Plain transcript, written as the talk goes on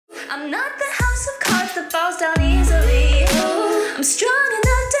I'm not the house of cards that falls down easily. I'm strong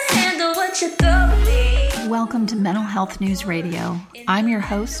enough to handle what you throw at me. Welcome to Mental Health News Radio. I'm your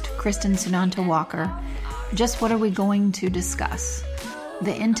host, Kristen Sunanta Walker. Just what are we going to discuss?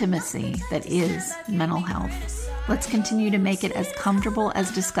 The intimacy that is mental health. Let's continue to make it as comfortable as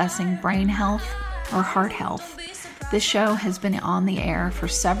discussing brain health or heart health. This show has been on the air for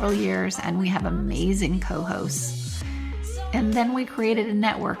several years and we have amazing co-hosts. And then we created a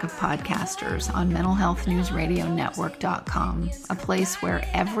network of podcasters on mentalhealthnewsradionetwork.com, a place where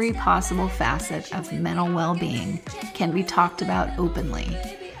every possible facet of mental well-being can be talked about openly.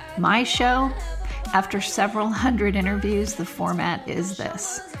 My show, after several hundred interviews, the format is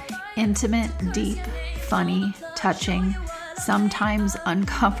this: intimate, deep, funny, touching, sometimes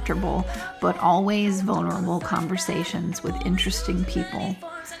uncomfortable, but always vulnerable conversations with interesting people.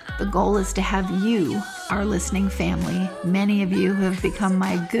 The goal is to have you, our listening family, many of you who have become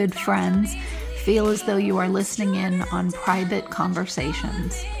my good friends, feel as though you are listening in on private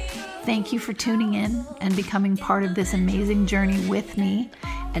conversations. Thank you for tuning in and becoming part of this amazing journey with me,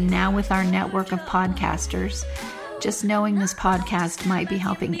 and now with our network of podcasters. Just knowing this podcast might be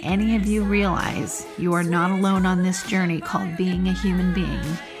helping any of you realize you are not alone on this journey called being a human being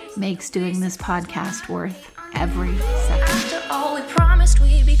makes doing this podcast worth every second. After all, we promised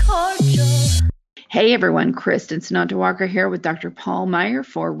we'd be cordial. Hey everyone, Kristen Sunanta Walker here with Dr. Paul Meier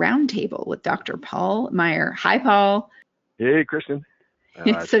for Roundtable with Dr. Paul Meier. Hi, Paul. Hey, Kristen.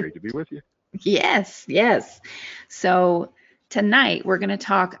 It's great to be with you. Yes. So tonight we're going to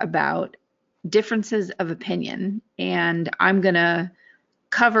talk about differences of opinion, and I'm going to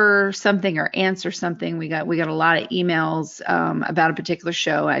cover something or answer something. We got a lot of emails about a particular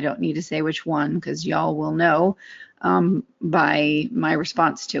show. I don't need to say which one because y'all will know by my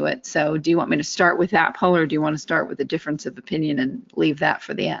response to it. So do you want me to start with that, Paul, or do you want to start with the difference of opinion and leave that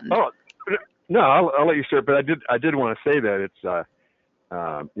for the end? Oh, no, I'll let you start, but I did want to say that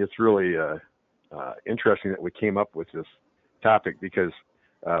it's really interesting that we came up with this topic because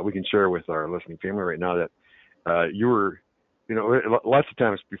we can share with our listening family right now that you were, lots of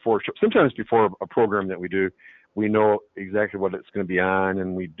times sometimes before a program that we do, we know exactly what it's going to be on,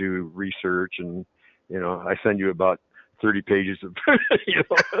 and we do research, and I send you about 30 pages of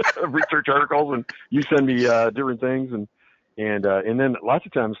of research articles, and you send me different things, and then lots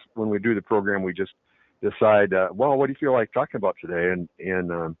of times when we do the program, we just decide, well, what do you feel like talking about today? And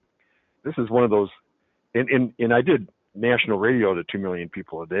this is one of those, and I did national radio to 2 million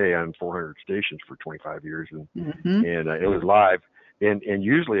people a day on 400 stations for 25 years, and it was live, and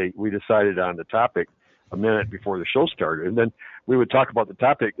usually we decided on the topic a minute before the show started, and then we would talk about the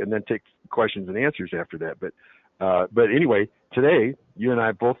topic and then take questions and answers after that. But anyway, today you and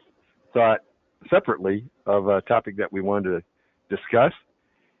I both thought separately of a topic that we wanted to discuss,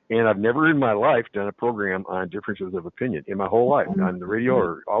 and I've never in my life done a program on differences of opinion in my whole life on the radio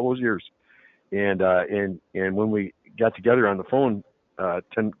or all those years. And when we got together on the phone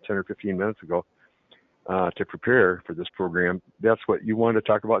 10 or 15 minutes ago to prepare for this program, that's what you wanted to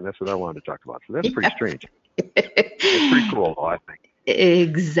talk about, and that's what I wanted to talk about. So that's pretty strange. It's pretty cool, I think.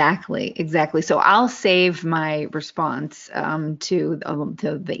 Exactly. So I'll save my response to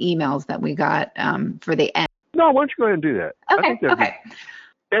the emails that we got for the end. No, why don't you go ahead and do that? Okay.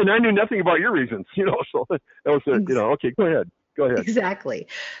 And I knew nothing about your reasons, so that was, okay, go ahead. Exactly.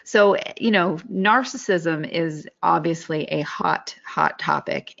 So, narcissism is obviously a hot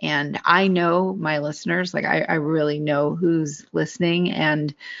topic. And I know my listeners, I really know who's listening.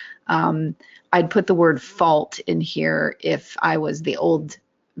 And I'd put the word fault in here if I was the old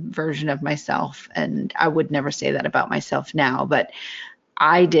version of myself. And I would never say that about myself now. But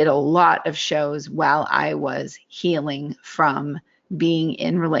I did a lot of shows while I was healing from being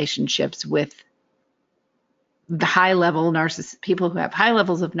in relationships with the high-level people who have high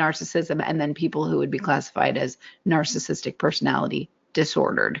levels of narcissism, and then people who would be classified as narcissistic personality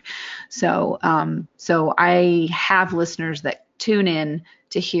disordered. So I have listeners that tune in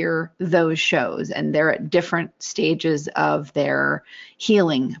to hear those shows, and they're at different stages of their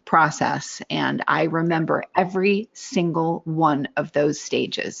healing process. And I remember every single one of those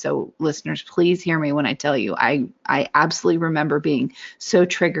stages. So listeners, please hear me when I tell you, I absolutely remember being so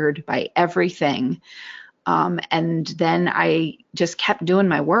triggered by everything. And then I just kept doing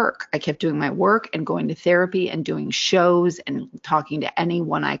my work. I kept doing my work and going to therapy and doing shows and talking to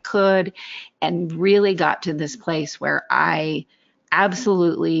anyone I could, and really got to this place where I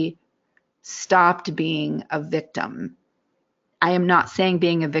absolutely stopped being a victim I am not saying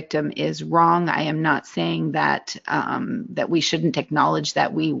being a victim is wrong. I am not saying that that we shouldn't acknowledge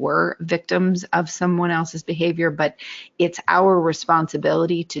that we were victims of someone else's behavior, but it's our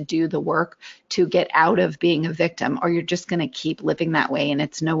responsibility to do the work to get out of being a victim, or you're just going to keep living that way, and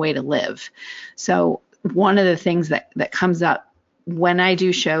it's no way to live. So one of the things that comes up when I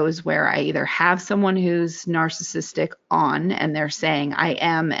do shows where I either have someone who's narcissistic on and they're saying I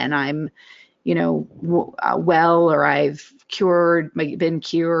am and I'm, well, or I've been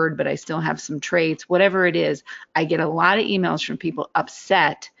cured, but I still have some traits, whatever it is, I get a lot of emails from people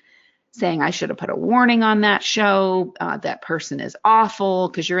upset saying I should have put a warning on that show. That person is awful,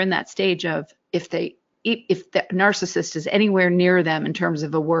 because you're in that stage of if the narcissist is anywhere near them in terms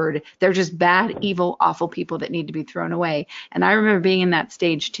of a word, they're just bad, evil, awful people that need to be thrown away. And I remember being in that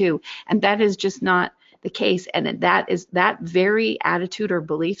stage too. And that is just not the case. And that very attitude or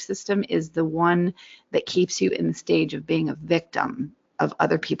belief system is the one that keeps you in the stage of being a victim of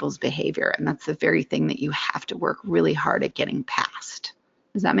other people's behavior. And that's the very thing that you have to work really hard at getting past.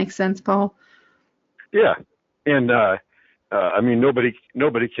 Does that make sense, Paul? Yeah. And, I mean,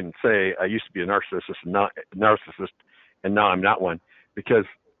 nobody can say I used to be a narcissist and now I'm not one, because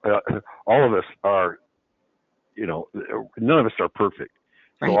all of us are, none of us are perfect.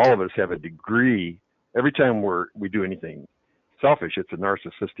 So Right. all of us have a degree. Every time we do anything selfish, it's a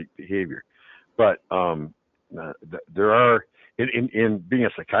narcissistic behavior. But there are, in being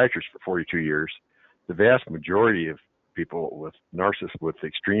a psychiatrist for 42 years, the vast majority of people with a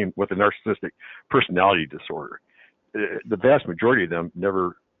narcissistic personality disorder, the vast majority of them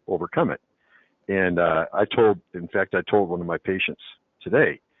never overcome it. And I told one of my patients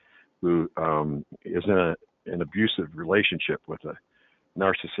today who is in an abusive relationship with a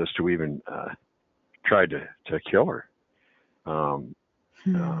narcissist who even tried to kill her. And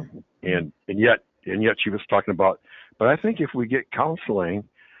yet she was talking about, but I think if we get counseling,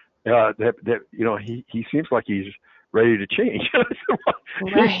 he seems like he's ready to change.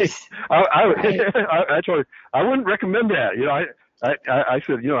 Right. I told her I wouldn't recommend that. I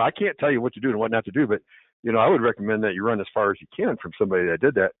said, I can't tell you what to do and what not to do, but I would recommend that you run as far as you can from somebody that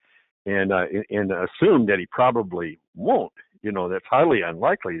did that, and assume that he probably won't. That's highly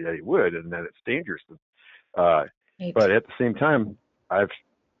unlikely that he would, and that it's dangerous. Right. But at the same time,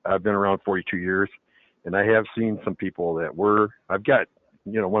 I've been around 42 years, and I have seen some people that I've got,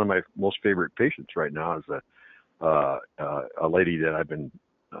 one of my most favorite patients right now is a lady that I've been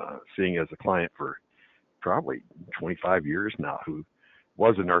seeing as a client for probably 25 years now, who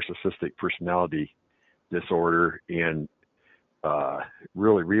was a narcissistic personality disorder and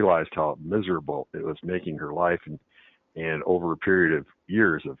really realized how miserable it was making her life. And over a period of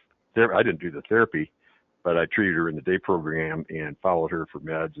years of therapy, I didn't do the therapy, but I treated her in the day program and followed her for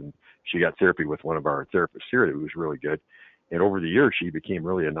meds. And she got therapy with one of our therapists here who was really good. And over the years, she became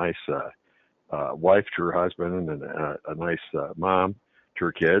really a nice wife to her husband and a nice mom to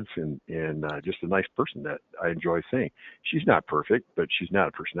her kids, and just a nice person that I enjoy seeing. She's not perfect, but she's not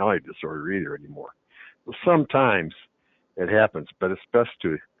a personality disorder either anymore. So sometimes it happens, but it's best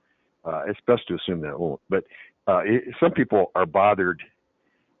to assume that it won't. But some people are bothered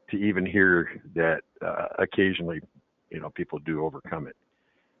to even hear that occasionally, people do overcome it.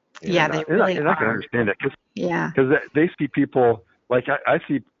 And, Yeah, they really and I can understand that because they see people like I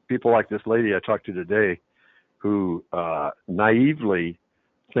see people like this lady I talked to today who naively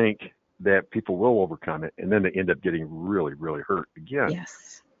think that people will overcome it, and then they end up getting really, really hurt again.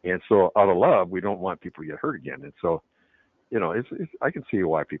 Yes. And so out of love, we don't want people to get hurt again. And so, I can see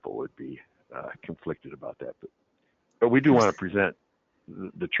why people would be conflicted about that. But we do want to present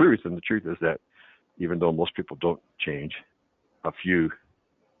the truth, and the truth is that even though most people don't change, a few,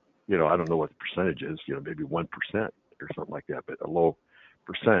 I don't know what the percentage is, maybe 1% or something like that, but a low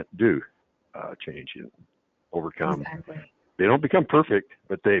percent do change and overcome. Exactly. They don't become perfect,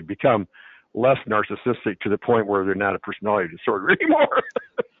 but they become less narcissistic to the point where they're not a personality disorder anymore.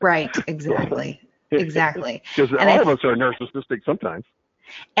 Right. Exactly. Exactly. Because all of us are narcissistic sometimes.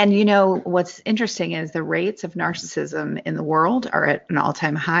 And what's interesting is the rates of narcissism in the world are at an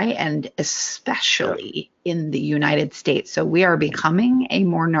all-time high, and especially in the United States. So we are becoming a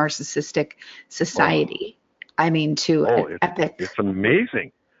more narcissistic society. I mean, an epic. It's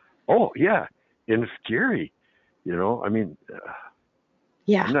amazing. Oh, yeah. And it's scary. I mean,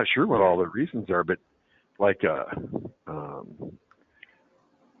 yeah. I'm not sure what all the reasons are, but like, I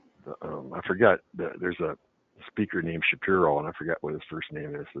forgot, there's a speaker named Shapiro, and I forgot what his first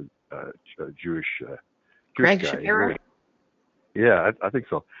name is, a Jewish Greg guy. Shapiro? Yeah, I think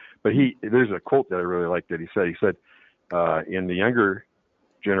so. But there's a quote that I really like that he said, in the younger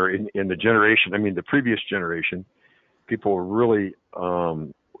generation, in the generation, I mean, the previous generation, people were really,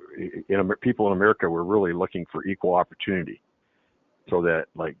 people in America were really looking for equal opportunity. So that,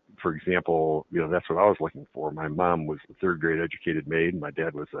 like, for example, that's what I was looking for. My mom was a third grade educated maid, and my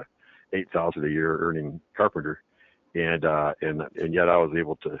dad was a $8,000 a year earning carpenter, and yet I was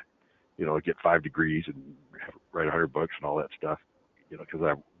able to, get 5 degrees and write 100 books and all that stuff, because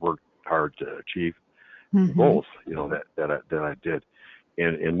I worked hard to achieve the goals, that I did.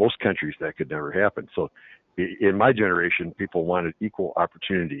 And in most countries that could never happen. So in my generation, people wanted equal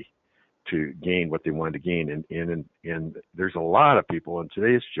opportunity to gain what they wanted to gain. And there's a lot of people in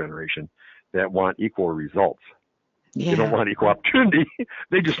today's generation that want equal results. Yeah. They don't want equal opportunity.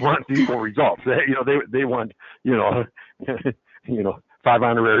 They just want equal results. They want, 5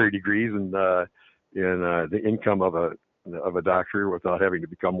 honorary degrees and the income of a doctor without having to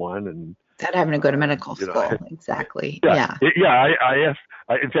become one, and without having to go to medical school. Exactly. Yeah.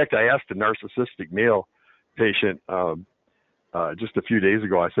 In fact, I asked a narcissistic male patient just a few days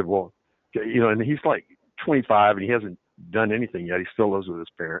ago. I said, well, and he's like 25 and he hasn't done anything yet. He still lives with his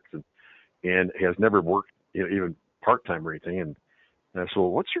parents and has never worked, even part-time or anything. And I said,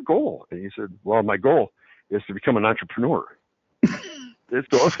 well, what's your goal? And he said, well, my goal is to become an entrepreneur. And his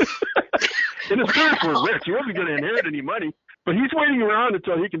parents were rich. He wasn't going to inherit any money, but he's waiting around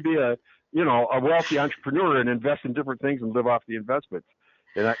until he can be a wealthy entrepreneur and invest in different things and live off the investments.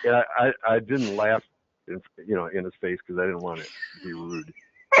 And I didn't laugh, in his face because I didn't want to be rude.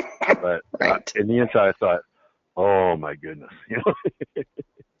 But right. In the inside, I thought, oh my goodness,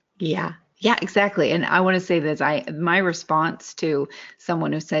 Yeah, exactly. And I want to say this, my response to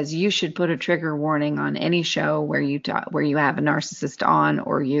someone who says you should put a trigger warning on any show where you have a narcissist on,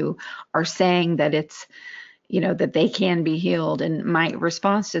 or you are saying that it's, that they can be healed. And my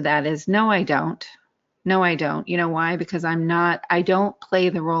response to that is, no, I don't. No, I don't. You know why? Because I don't play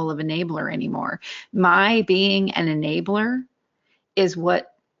the role of enabler anymore. My being an enabler is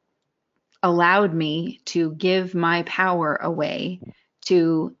what allowed me to give my power away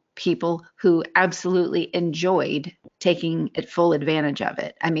to people who absolutely enjoyed taking full advantage of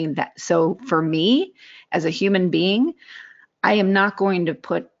it. I mean, so for me as a human being, I am not going to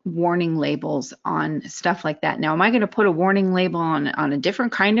put warning labels on stuff like that. Now, am I going to put a warning label on a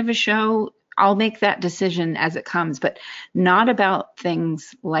different kind of a show? I'll make that decision as it comes, but not about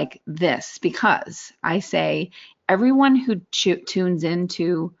things like this, because I say everyone who tunes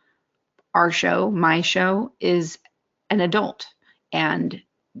into our show, my show, is an adult and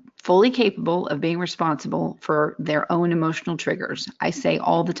fully capable of being responsible for their own emotional triggers. I say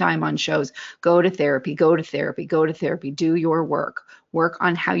all the time on shows, go to therapy, go to therapy, go to therapy, do your work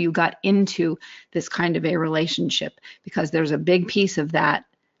on how you got into this kind of a relationship, because there's a big piece of that,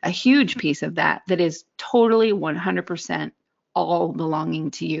 a huge piece of that is totally 100% all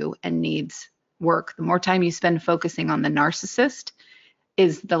belonging to you and needs work. The more time you spend focusing on the narcissist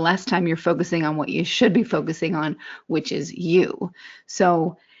is the less time you're focusing on what you should be focusing on, which is you.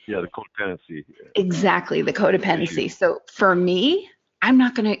 So the codependency. Exactly, the codependency. So for me, I'm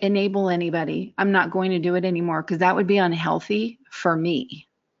not going to enable anybody. I'm not going to do it anymore because that would be unhealthy for me.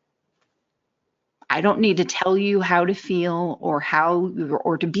 I don't need to tell you how to feel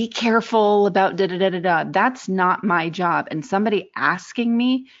or to be careful about da-da-da-da-da. That's not my job. And somebody asking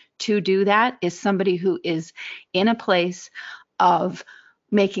me to do that is somebody who is in a place of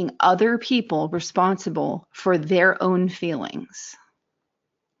making other people responsible for their own feelings.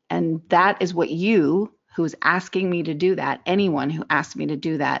 And that is what who's asking me to do that, anyone who asks me to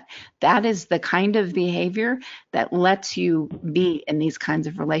do that, that is the kind of behavior that lets you be in these kinds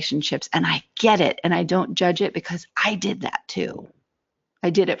of relationships. And I get it, and I don't judge it because I did that too. I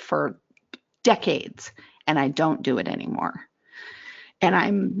did it for decades, and I don't do it anymore. And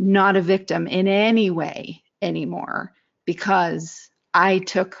I'm not a victim in any way anymore because I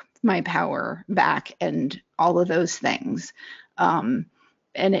took my power back and all of those things.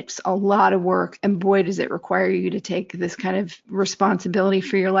 And it's a lot of work. And boy, does it require you to take this kind of responsibility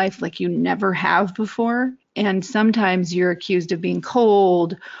for your life like you never have before. And sometimes you're accused of being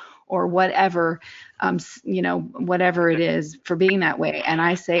cold or whatever, whatever it is for being that way. And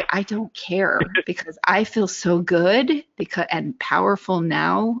I say, I don't care because I feel so good and powerful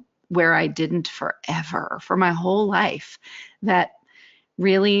now where I didn't forever, for my whole life, that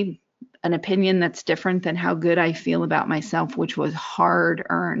really an opinion that's different than how good I feel about myself, which was hard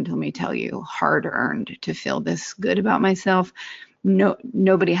earned. Let me tell you, hard earned to feel this good about myself.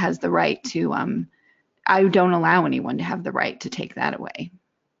 Nobody has the right to, I don't allow anyone to have the right to take that away.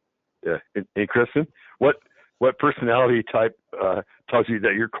 Yeah. And Kristen, what personality type tells you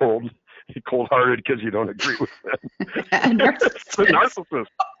that you're cold-hearted because you don't agree with them? A narcissist. A narcissist.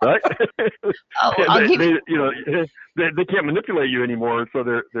 right? Oh, I'll give you. They can't manipulate you anymore, so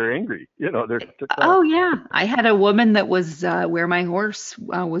they're angry. They're ticked off. Oh yeah, I had a woman that was where my horse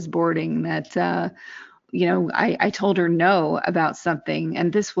was boarding that I told her no about something,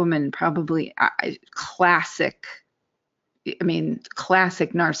 and this woman probably classic. I mean,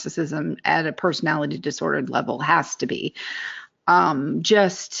 classic narcissism at a personality disordered level has to be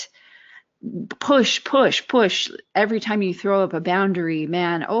just push, push, push. Every time you throw up a boundary,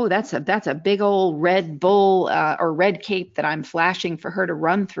 man, oh, that's a big old red bull or red cape that I'm flashing for her to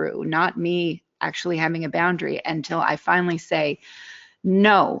run through, not me actually having a boundary until I finally say,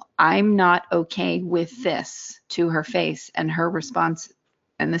 no, I'm not okay with this to her face. And her response,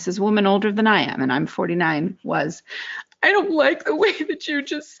 and this is a woman older than I am, and I'm 49, was, I don't like the way that you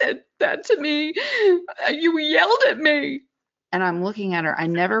just said that to me. You yelled at me. And I'm looking at her. I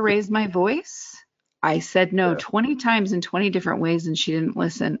never raised my voice. I said no 20 times in 20 different ways, and she didn't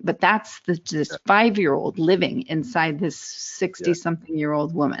listen. But that's this 5-year-old living inside this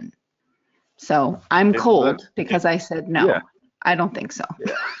 60-something-year-old woman. So I'm cold because I said no. Yeah. I don't think so.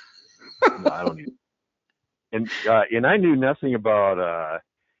 Yeah. No, I don't either. And I knew nothing about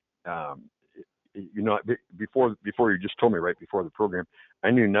before you just told me right before the program,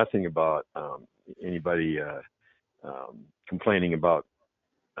 I knew nothing about anybody complaining about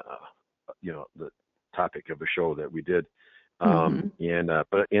the topic of the show that we did. And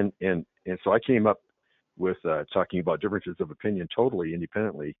so I came up with talking about differences of opinion totally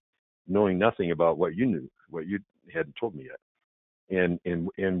independently, knowing nothing about what you knew, what you hadn't told me yet.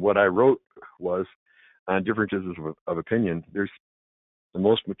 And what I wrote was on differences of opinion. There's the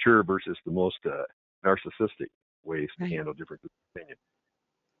most mature versus the most narcissistic ways to handle differences of opinion.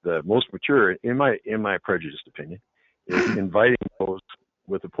 The most mature, in my prejudiced opinion, is inviting those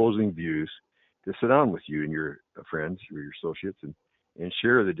with opposing views to sit down with you and your friends or your associates and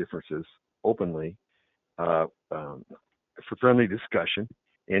share the differences openly for friendly discussion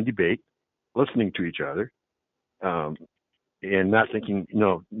and debate, listening to each other, and not thinking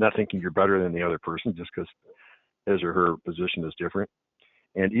you're better than the other person just because his or her position is different,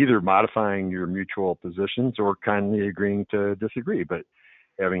 and either modifying your mutual positions or kindly agreeing to disagree, but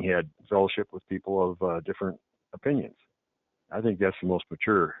having had fellowship with people of different opinions. I think that's the most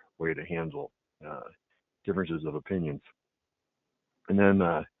mature way to handle differences of opinions. And then,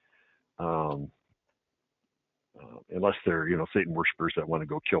 unless they're, Satan worshipers that want to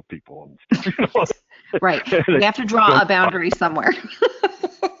go kill people and stuff, Right. We have to draw a boundary somewhere.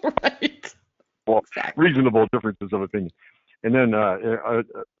 Right. Well, exactly. Reasonable differences of opinion. And then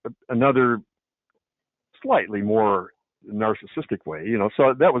another slightly more narcissistic way,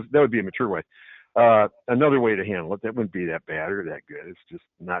 so that would be a mature way. Another way to handle it that wouldn't be that bad or that good. It's just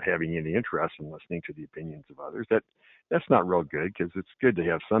not having any interest in listening to the opinions of others. That's not real good because it's good to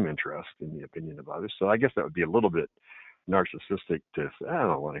have some interest in the opinion of others. So I guess that would be a little bit narcissistic to say, I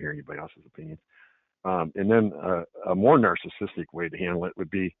don't want to hear anybody else's opinion. And then a more narcissistic way to handle it would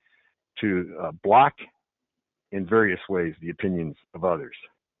be to block in various ways the opinions of others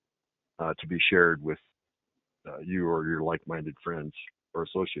to be shared with you or your like-minded friends or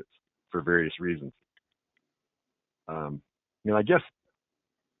associates for various reasons. I guess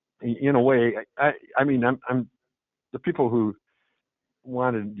in a way, I'm the people who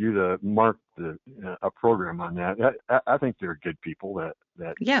wanted you to mark a program on that. I think they're good people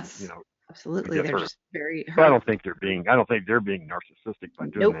that yes, absolutely. They're just very. So I don't think they're being narcissistic by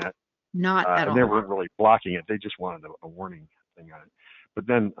doing that. Not at all. They weren't really blocking it. They just wanted a warning thing on it. But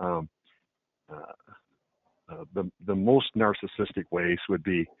then the most narcissistic ways would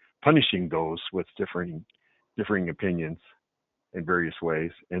be punishing those with differing opinions in various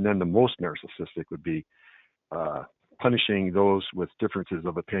ways. And then the most narcissistic would be punishing those with differences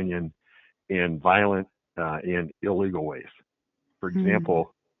of opinion in violent and illegal ways. For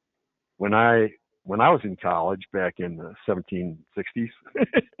example, when I was in college back in the 1760s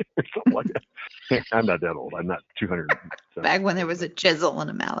or something like that. I'm not that old. I'm not 200. Back when there was a chisel and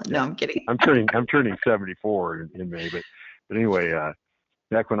a mallet. No, I'm kidding. I'm turning 74 in May, but anyway,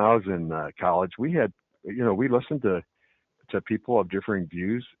 back when I was in college, we had, we listened to people of differing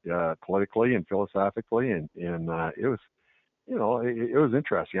views politically and philosophically, and it was, it was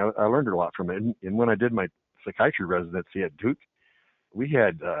interesting. I learned a lot from it. And when I did my psychiatry residency at Duke, we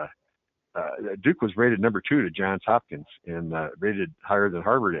had Duke was rated number 2 to Johns Hopkins and rated higher than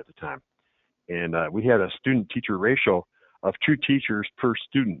Harvard at the time. And we had a student-teacher ratio of 2 teachers per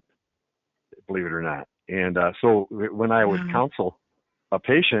student, believe it or not. And so when I would counsel a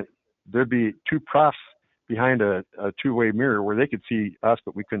patient, there'd be 2 profs behind a two-way mirror where they could see us,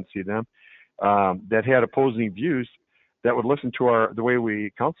 but we couldn't see them, that had opposing views that would listen to the way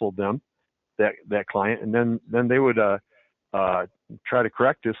we counseled them, that client, and then they would try to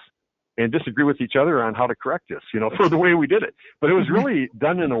correct us and disagree with each other on how to correct us, for the way we did it. But it was really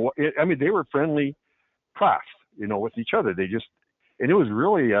done in a way. I mean, they were friendly profs, with each other. And it was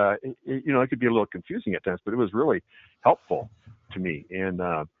really, it could be a little confusing at times, but it was really helpful to me and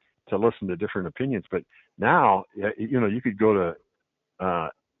to listen to different opinions. But now, you could go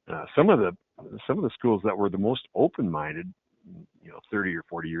to some of the schools that were the most open-minded, 30 or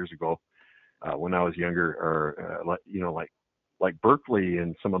 40 years ago, when I was younger, or like Berkeley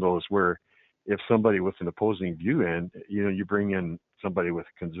and some of those, where if somebody with an opposing view you bring in somebody with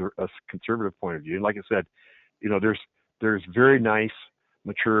a conservative point of view. And like I said, there's very nice,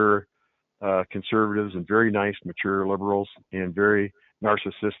 mature conservatives and very nice, mature liberals, and very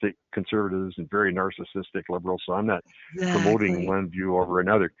narcissistic conservatives and very narcissistic liberals. So I'm not promoting one view over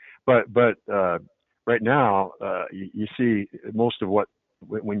another. But right now, you see most of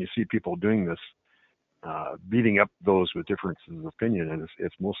when you see people doing this, beating up those with differences of opinion, and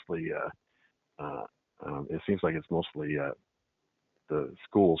it's mostly, it seems like it's mostly the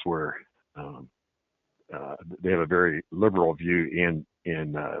schools where they have a very liberal view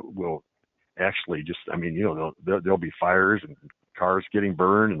and will actually just, there'll be fires and cars getting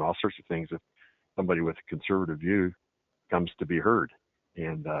burned and all sorts of things if somebody with a conservative view comes to be heard.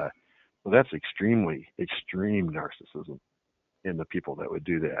 And well, that's extreme narcissism in the people that would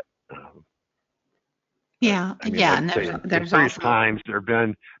do that. And there's various also times there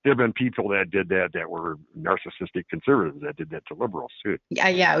have been people that did that were narcissistic conservatives that did that to liberals too.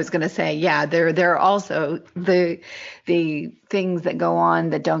 I was going to say, there are also the things that go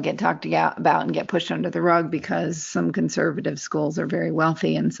on that don't get talked about and get pushed under the rug because some conservative schools are very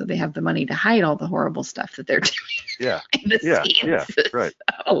wealthy, and so they have the money to hide all the horrible stuff that they're doing. In the scenes. Right.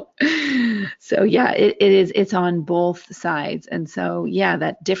 So it's on both sides, and so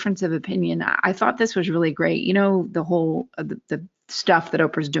that difference of opinion. I thought this was really great. The whole the stuff that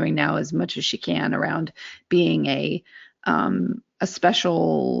Oprah's doing now, as much as she can, around being a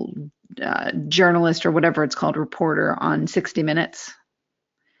special journalist or whatever it's called, reporter on 60 Minutes.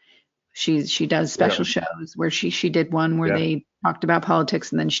 She does special shows where she did one where they talked about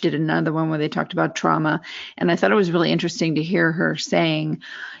politics, and then she did another one where they talked about trauma. And I thought it was really interesting to hear her saying,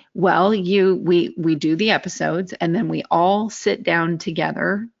 well, we do the episodes, and then we all sit down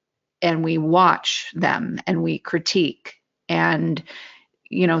together and we watch them and we critique. And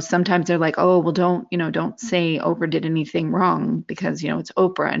sometimes they're like, oh, well, don't say Oprah did anything wrong because it's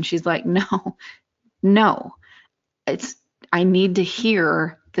Oprah. And she's like, no, I need to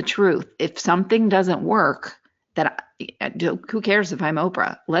hear the truth. If something doesn't work, who cares if I'm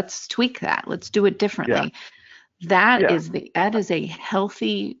Oprah? Let's tweak that. Let's do it differently. That is a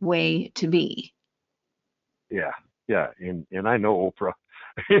healthy way to be. And I know Oprah.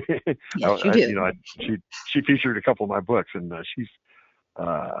 Yes, you do. She featured a couple of my books, and she's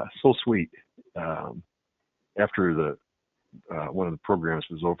so sweet. After the one of the programs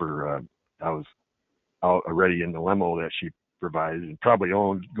was over, I was out already in the limo that she provided, and probably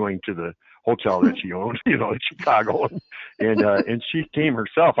owned, going to the hotel that she owned, in Chicago, and she came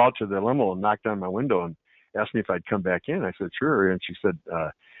herself out to the limo and knocked on my window and asked me if I'd come back in. I said sure, and she said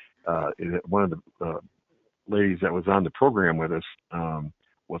one of the ladies that was on the program with us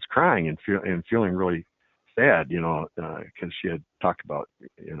was crying and feeling really sad, because she had talked about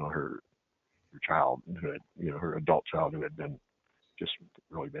her child who had, her adult child who had been just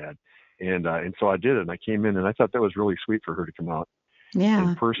really bad, and so I did it, and I came in, and I thought that was really sweet for her to come out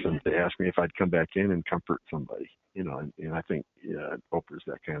in person to ask me if I'd come back in and comfort somebody, and I think Oprah's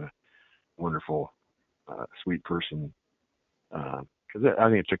that kind of wonderful, sweet person. Because I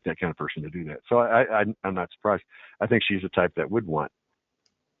think it took that kind of person to do that. So I'm not surprised. I think she's the type that would want,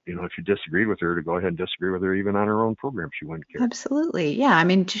 if you disagreed with her, to go ahead and disagree with her even on her own program. She wouldn't care. Absolutely. Yeah. I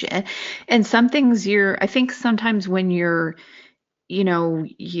mean, and some things I think sometimes when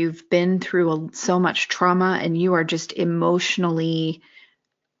you've been through so much trauma and you are just emotionally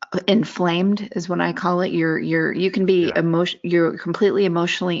inflamed is what I call it. You can be you're completely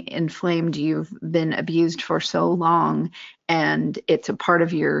emotionally inflamed. You've been abused for so long, and it's a part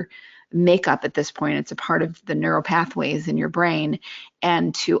of your makeup at this point. It's a part of the neural pathways in your brain,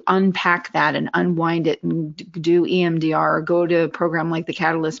 and to unpack that and unwind it and do EMDR or go to a program like the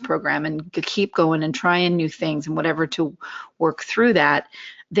Catalyst program and keep going and trying new things and whatever to work through that.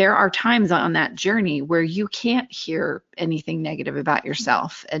 There are times on that journey where you can't hear anything negative about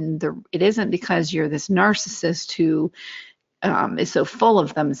yourself. And it isn't because you're this narcissist who is so full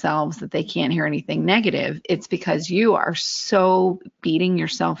of themselves that they can't hear anything negative. It's because you are so beating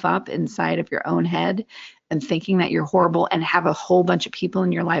yourself up inside of your own head and thinking that you're horrible and have a whole bunch of people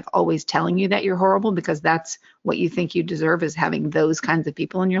in your life always telling you that you're horrible because that's what you think you deserve, is having those kinds of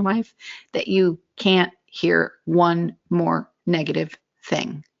people in your life, that you can't hear one more negative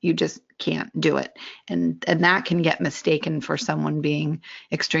thing. You just can't do it. And that can get mistaken for someone being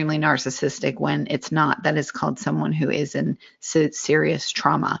extremely narcissistic when it's not. That is called someone who is in serious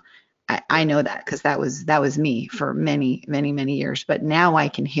trauma. I know that because that was me for many, many, many years. But now I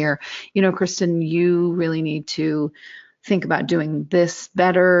can hear, Kristen, you really need to think about doing this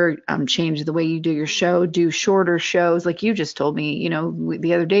better, change the way you do your show, do shorter shows. Like you just told me,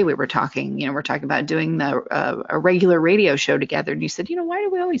 the other day we were talking, we're talking about doing a regular radio show together. And you said, why do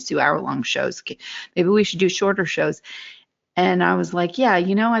we always do hour-long shows? Maybe we should do shorter shows. And I was like, yeah,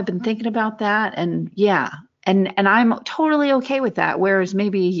 I've been thinking about that. And yeah. And I'm totally okay with that. Whereas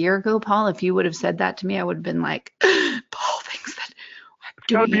maybe a year ago, Paul, if you would have said that to me, I would have been like, Paul thinks that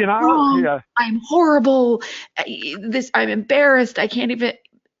I'm doing it wrong. Yeah. I'm horrible. I'm embarrassed. I can't even,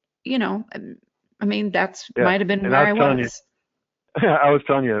 I mean, that's might have been where I was. I was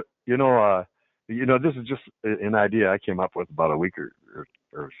telling you, this is just an idea I came up with about a week or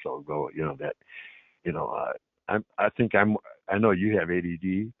so ago. I know you have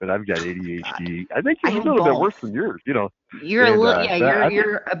ADD, but I've got ADHD. I think you're a little bit worse than yours. You're a little,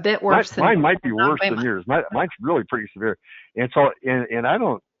 you're a bit worse than mine. Might be worse than yours. Mine's really pretty severe. And so, and I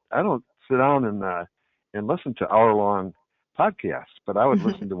don't sit down and listen to hour-long podcasts, but I would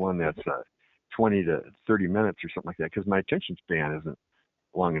listen to one that's 20 to 30 minutes or something like that, because my attention span isn't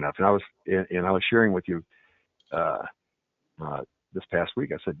long enough. And I was sharing with you this past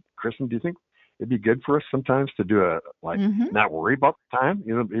week. I said, Kristen, do you think it'd be good for us sometimes to do not worry about the time?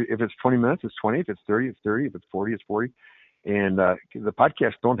 If it's 20 minutes, it's 20. If it's 30, it's 30. If it's 40, it's 40. And the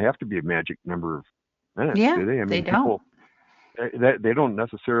podcasts don't have to be a magic number of minutes, do they? I mean, people, they don't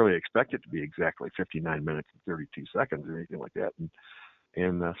necessarily expect it to be exactly 59 minutes and 32 seconds or anything like that.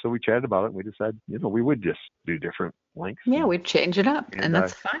 And so we chatted about it, and we decided, we would just do different lengths. Yeah, we'd change it up, and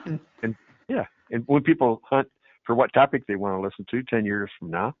that's fine. And when people hunt for what topic they want to listen to 10 years from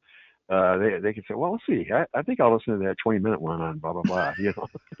now, they can say, well, let's see, I think I'll listen to that 20-minute one on blah, blah, blah.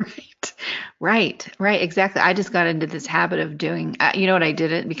 Right, exactly. I just got into this habit of doing, what I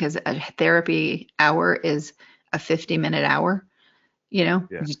did it because a therapy hour is a 50-minute hour,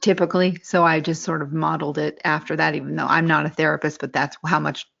 typically. So I just sort of modeled it after that, even though I'm not a therapist, but that's how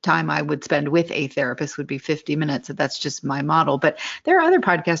much time I would spend with a therapist would be 50 minutes. So that's just my model. But there are other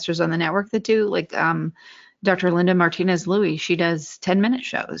podcasters on the network that do, like Dr. Linda Martinez-Louis. She does 10-minute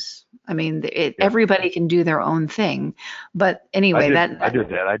shows. I mean, everybody can do their own thing. But anyway, I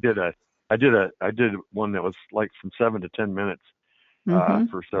did one that was like from 7 to 10 minutes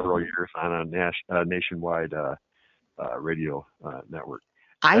for several years on a nationwide radio network.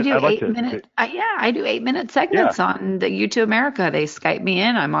 I do 8-minute segments on the YouTube America. They Skype me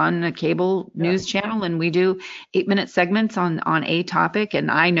in. I'm on a cable news channel, and we do 8-minute segments on a topic.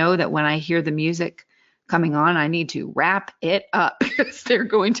 And I know that when I hear the music coming on, I need to wrap it up because they're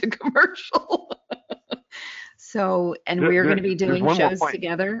going to commercial. So, and we're going to be doing shows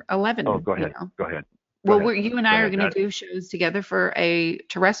together. 11. Oh, go ahead. Go ahead. Well, you and I are going to do shows together for a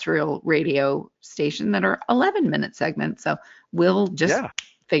terrestrial radio station that are 11-minute segments. So we'll just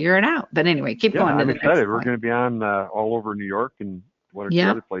figure it out. But anyway, keep going. I'm excited. We're going to be on all over New York and one or two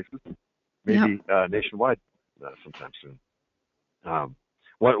other places, and maybe nationwide sometime soon.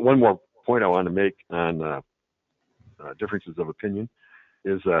 One more point I want to make on differences of opinion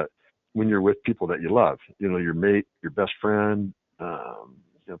is when you're with people that you love, your mate, your best friend,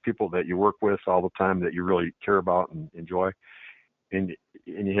 people that you work with all the time that you really care about and enjoy, and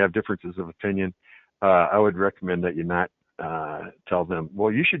you have differences of opinion, I would recommend that you not tell them,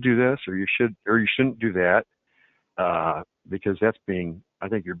 well, you should do this, or you shouldn't do that, because I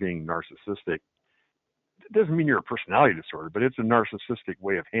think you're being narcissistic. It doesn't mean you're a personality disorder, but it's a narcissistic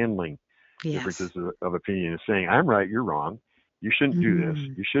way of handling differences of opinion, and saying, I'm right, you're wrong. You shouldn't do this.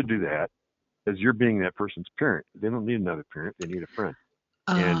 You should do that, because you're being that person's parent. They don't need another parent. They need a friend.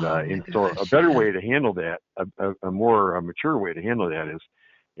 So a better way to handle that, a more mature way to handle that is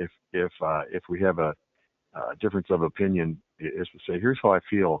if we have a difference of opinion, is to say, here's how I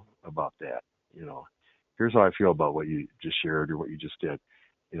feel about that. Here's how I feel about what you just shared or what you just did.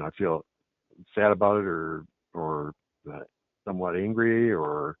 I feel sad about it, or somewhat angry,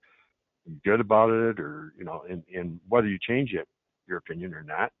 or good about it, or and whether you change your opinion or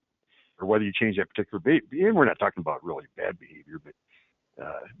not, or whether you change that particular behavior. And we're not talking about really bad behavior, but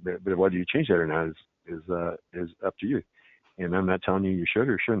whether you change that or not is up to you. And I'm not telling you should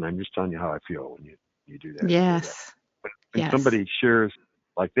or shouldn't. I'm just telling you how I feel when you do that. Yes. When somebody shares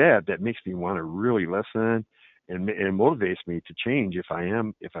like that makes me want to really listen, and motivates me to change if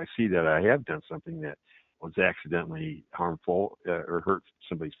I see that I have done something that was accidentally harmful or hurt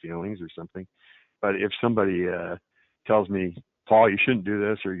somebody's feelings or something. But if somebody tells me, Paul, you shouldn't do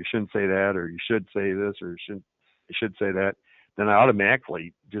this, or you shouldn't say that, or you should say this, or you should say that, then I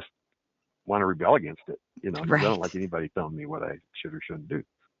automatically just want to rebel against it, because I don't like Right. anybody telling me what I should or shouldn't do.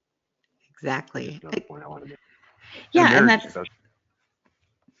 That's Exactly. just another point I want to make. In a Yeah, and marriage, that's, especially.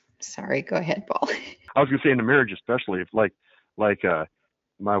 sorry, go ahead, Paul. I was gonna say in a marriage, especially if like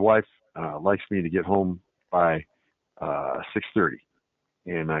my wife likes me to get home by 6:30,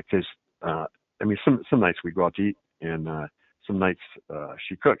 and because I mean some nights we go out to eat, and some nights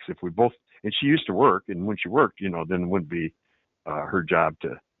she cooks. If we both, and she used to work, and when she worked, then it wouldn't be her job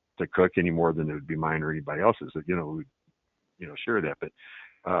to cook any more than it would be mine or anybody else's. We share that.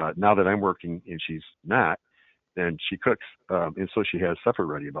 But now that I'm working and she's not, then she cooks, and so she has supper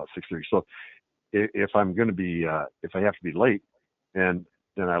ready about 6:30. So if I'm going to be if I have to be late, then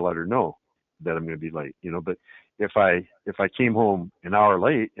I let her know that I'm going to be late. But if I came home an hour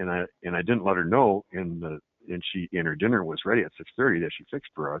late and I didn't let her know, and her dinner was ready at 6:30 that she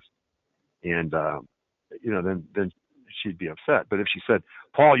fixed for us, and then she'd be upset. But if she said,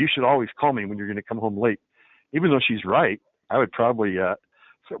 Paul, you should always call me when you're going to come home late, even though she's right, I would probably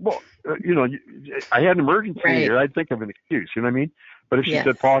say, well, I had an emergency Right. here. I'd think of an excuse. You know what I mean? But if she Yes.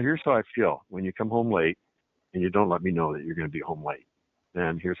 said, Paul, here's how I feel when you come home late and you don't let me know that you're going to be home late,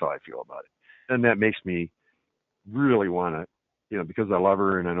 then here's how I feel about it. And that makes me really want to, because I love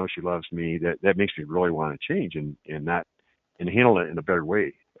her and I know she loves me, that makes me really want to change and handle it in a better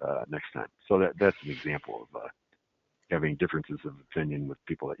way next time. So that's an example of having differences of opinion with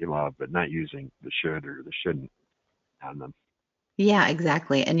people that you love, but not using the should or the shouldn't on them. Yeah,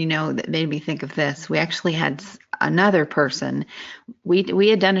 exactly. And that made me think of this. We actually had another person. We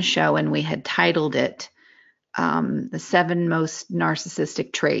had done a show and we had titled it "The 7 Most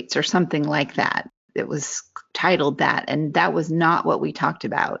Narcissistic Traits" or something like that. It was titled that, and that was not what we talked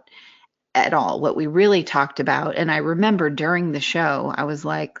about at all. What we really talked about, and I remember during the show, I was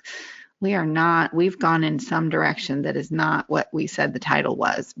like, we've gone in some direction that is not what we said the title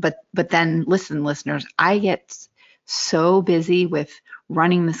was. But then listen, listeners, I get so busy with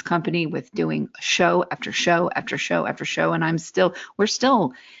running this company, with doing show after show after show after show, and we're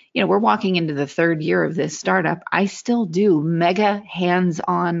still, we're walking into the 3rd year of this startup. I still do mega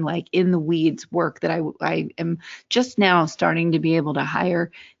hands-on, like in the weeds work that I am just now starting to be able to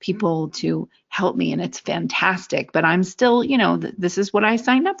hire people to help me, and it's fantastic. But I'm still, this is what I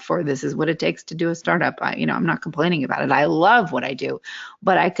signed up for. This is what it takes to do a startup. I'm not complaining about it. I love what I do,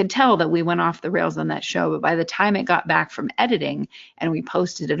 but I could tell that we went off the rails on that show. But by the time it got back from editing and we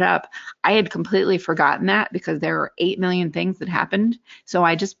posted it up, I had completely forgotten that because there are 8 million things that happened. So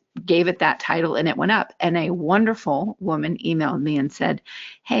I just gave it that title and it went up. And a wonderful woman emailed me and said,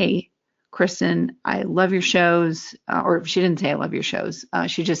 hey, Kristen, I love your shows. Or she didn't say I love your shows.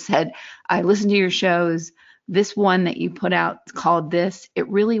 She just said, I listen to your shows. This one that you put out called this, it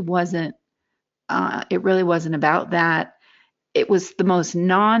really wasn't about that. It was the most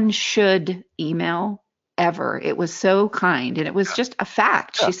non-should email ever. It was so kind, and it was just a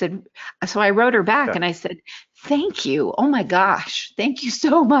fact. Yeah. She said, so I wrote her back and I said, thank you. Oh my gosh. Thank you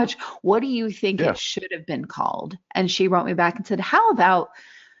so much. What do you think it should have been called? And she wrote me back and said, how about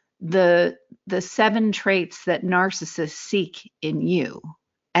the 7 traits that narcissists seek in you?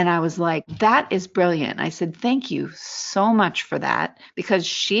 And I was like, that is brilliant. I said, thank you so much for that, because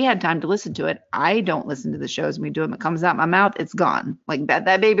she had time to listen to it. I don't listen to the shows when we do them. It comes out my mouth, it's gone. Like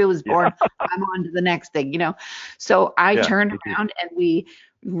that baby was born. I'm on to the next thing, So I turned around and we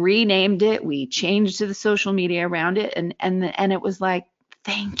renamed it. We changed to the social media around it. And it was like,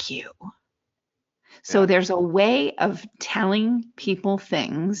 thank you. So there's a way of telling people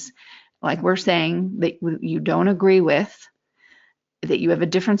things, like we're saying, that you don't agree with, that you have a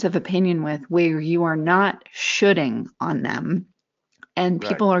difference of opinion with, where you are not shoulding on them, and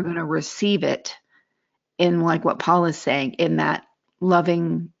people are going to receive it in, like what Paul is saying, in that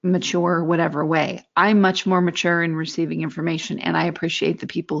loving, mature, whatever way. I'm much more mature in receiving information, and I appreciate the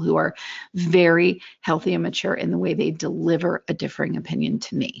people who are very healthy and mature in the way they deliver a differing opinion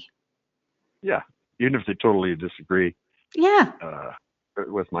to me. Yeah, even if they totally disagree. Yeah.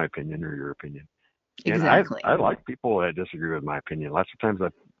 With my opinion or your opinion. Exactly. And I like people that disagree with my opinion. Lots of times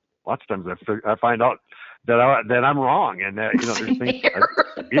I find out that I'm wrong, and that there's things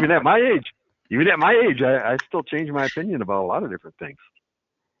even at my age, I still change my opinion about a lot of different things.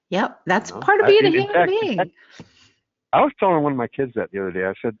 Yep, that's part of being a human being. I was telling one of my kids that the other day.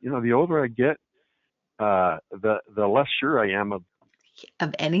 I said, the older I get, the less sure I am of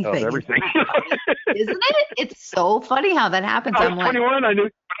of anything. Of everything. Isn't it? It's so funny how that happens. When I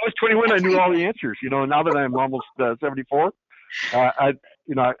was 21, I knew all the answers. Now that I'm almost 74, I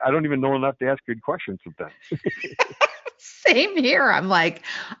don't even know enough to ask good questions sometimes. Same here. I'm like,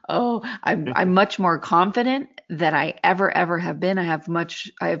 I'm much more confident than I ever have been. I have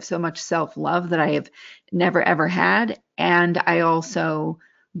so much self-love that I have never ever had. And I also,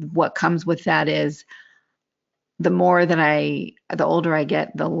 what comes with that is the older I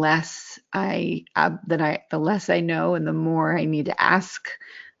get, the less I know, and the more I need to ask.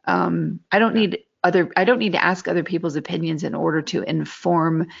 I don't need to ask other people's opinions in order to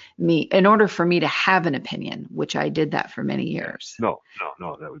inform me, in order for me to have an opinion, which I did that for many years. No,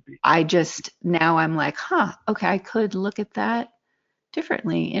 that would be. Now I'm like, okay, I could look at that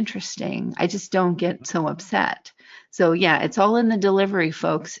differently. Interesting. I just don't get so upset. So yeah, it's all in the delivery,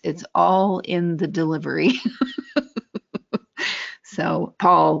 folks. It's all in the delivery. So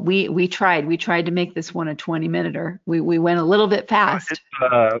Paul, we tried to make this one a 20-minute. We went a little bit fast. It's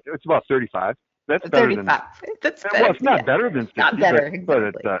about 35. That's better 35. That's better. Well, it's not better than 60. Not better,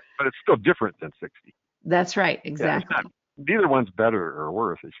 exactly. But it's still different than 60. That's right. Exactly. Neither one's better or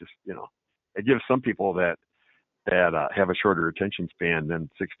worse. It's just, it gives some people that have a shorter attention span than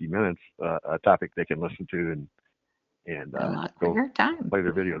 60 minutes, a topic they can listen to and go play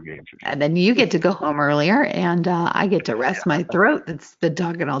their video games. And then you get to go home earlier, and I get to rest my throat. That's been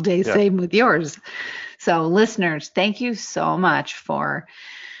talking all day. Yeah. Same with yours. So listeners, thank you so much for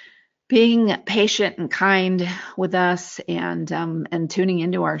being patient and kind with us and tuning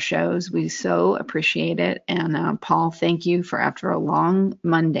into our shows. We so appreciate it. And Paul, thank you for, after a long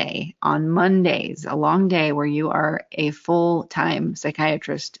Monday, on Mondays, a long day where you are a full-time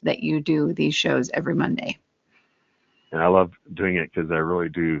psychiatrist, that you do these shows every Monday. And I love doing it because I really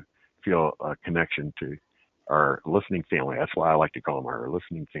do feel a connection to our listening family. That's why I like to call them our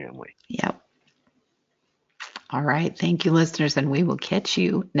listening family. Yep. All right. Thank you, listeners. And we will catch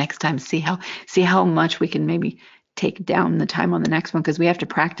you next time. See how much we can maybe take down the time on the next one, because we have to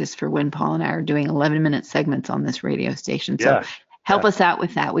practice for when Paul and I are doing 11-minute segments on this radio station. So help us out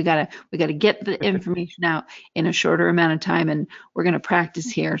with that. We gotta get the information out in a shorter amount of time, and we're gonna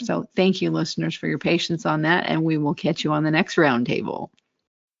practice here. So thank you, listeners, for your patience on that, and we will catch you on the next roundtable.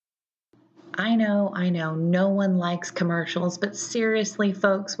 I know, no one likes commercials, but seriously,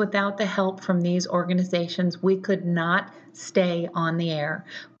 folks, without the help from these organizations, we could not stay on the air.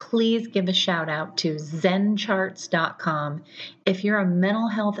 Please give a shout out to zencharts.com. If you're a mental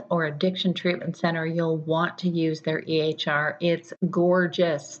health or addiction treatment center, you'll want to use their EHR. It's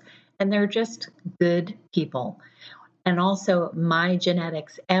gorgeous, and they're just good people. And also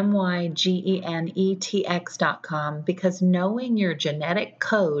MyGenetics, MyGenetx.com, because knowing your genetic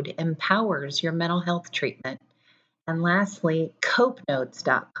code empowers your mental health treatment. And lastly,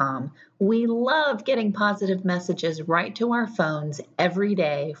 CopeNotes.com. We love getting positive messages right to our phones every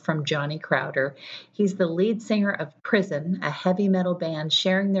day from Johnny Crowder. He's the lead singer of Prison, a heavy metal band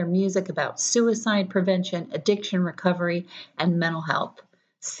sharing their music about suicide prevention, addiction recovery, and mental health.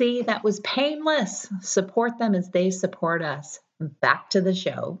 See, that was painless. Support them as they support us. Back to the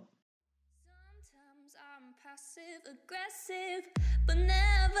show. Sometimes I'm passive aggressive, but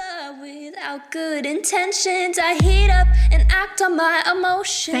never without good intentions. I heat up and act on my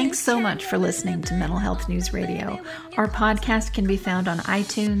emotions. Thanks so much for listening to Mental Health News Radio. Our podcast can be found on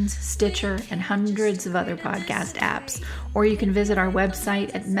iTunes, Stitcher, and hundreds of other podcast apps. Or you can visit our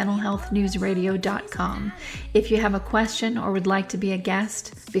website at mentalhealthnewsradio.com. If you have a question or would like to be a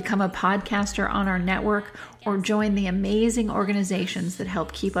guest, become a podcaster on our network, or join the amazing organizations that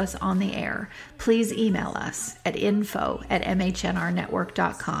help keep us on the air, please email us at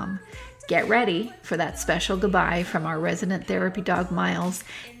info@mhnrnetwork.com. Get ready for that special goodbye from our resident therapy dog, Miles,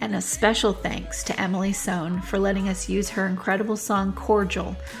 and a special thanks to Emily Sohn for letting us use her incredible song,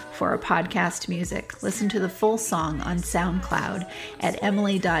 Cordial, for our podcast music. Listen to the full song on SoundCloud at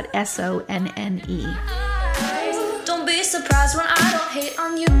emily.sonne. Don't be surprised when I don't hate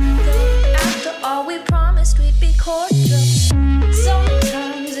on you. After all, we promised we'd be cordial.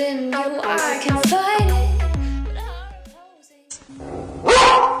 Sometimes in you I can fight it, but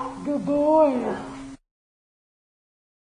Good boy.